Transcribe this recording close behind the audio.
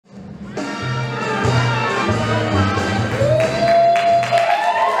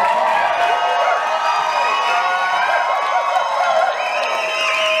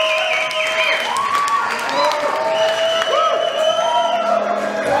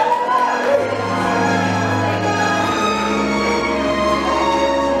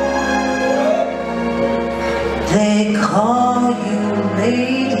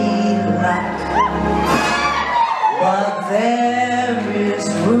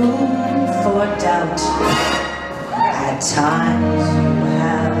room for doubt. At times you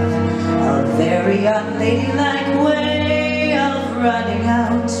have a very unladylike way of running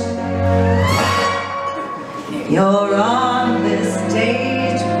out. You're on this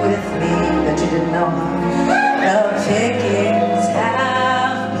date with me, but you didn't know the pickings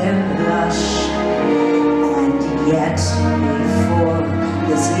have been lush. And yet, before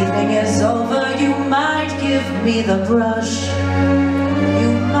this evening is over, you might give me the brush.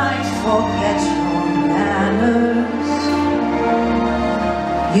 You might forget your manners.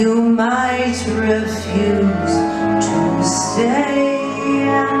 You might refuse to stay,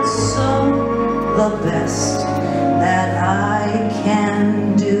 and so the best that I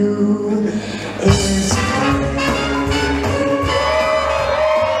can do is pray.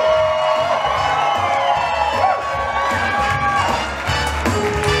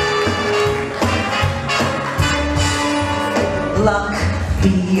 Luck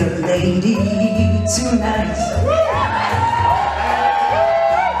be a lady tonight.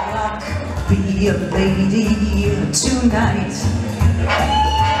 Luck be a lady tonight.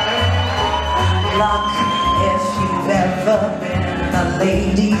 Luck if you've ever been a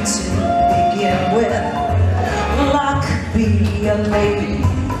lady to begin with. Luck be a lady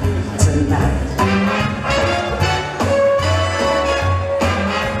tonight.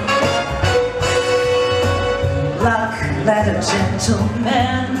 Luck, let a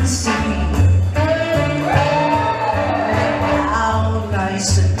gentleman see how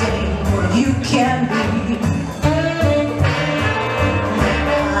nice a dame you can be.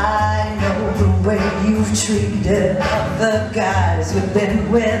 You've treated the guys you've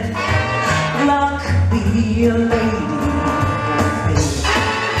been with. Luck be a lady with me.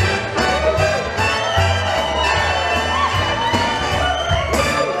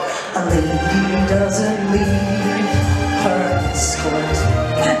 A lady doesn't leave her escort.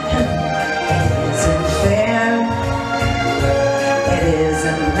 It isn't fair. It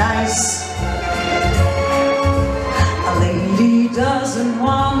isn't nice. A lady doesn't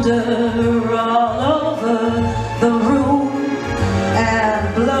wander all over the room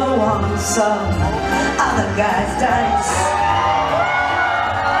and blow on some other guy's dice.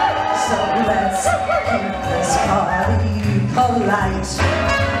 So let's keep this party polite.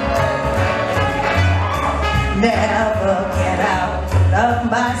 Never get out of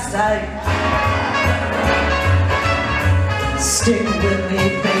my sight. Stick with me,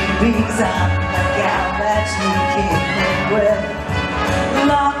 babies, I'm the gal that you came in with.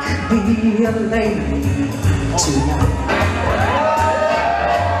 Luck be a lady tonight.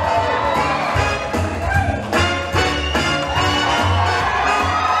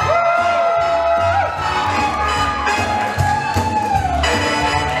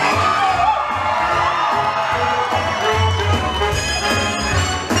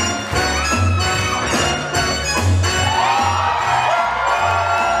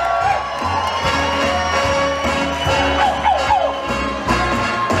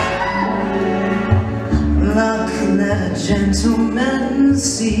 Let a gentleman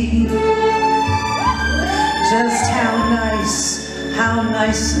see just how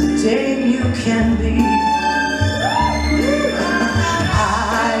nice a dame you can be.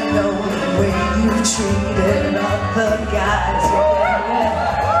 I know the way you've treated other guys.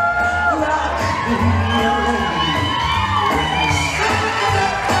 Luck be a lady.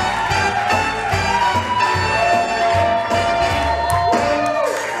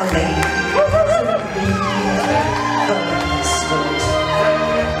 A lady.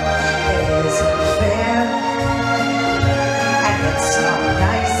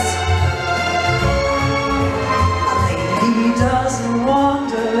 Doesn't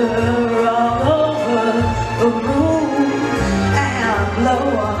wander all over the room and blow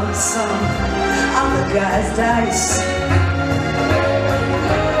on some other guy's dice.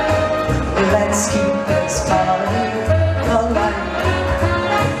 Let's keep this party alive.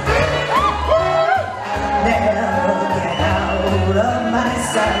 Never get out of my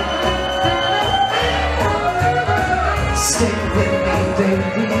sight. Stick with me,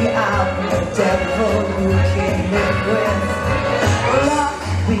 baby, I'm the devil you came in with. Luck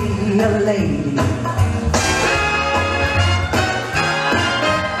be a lady.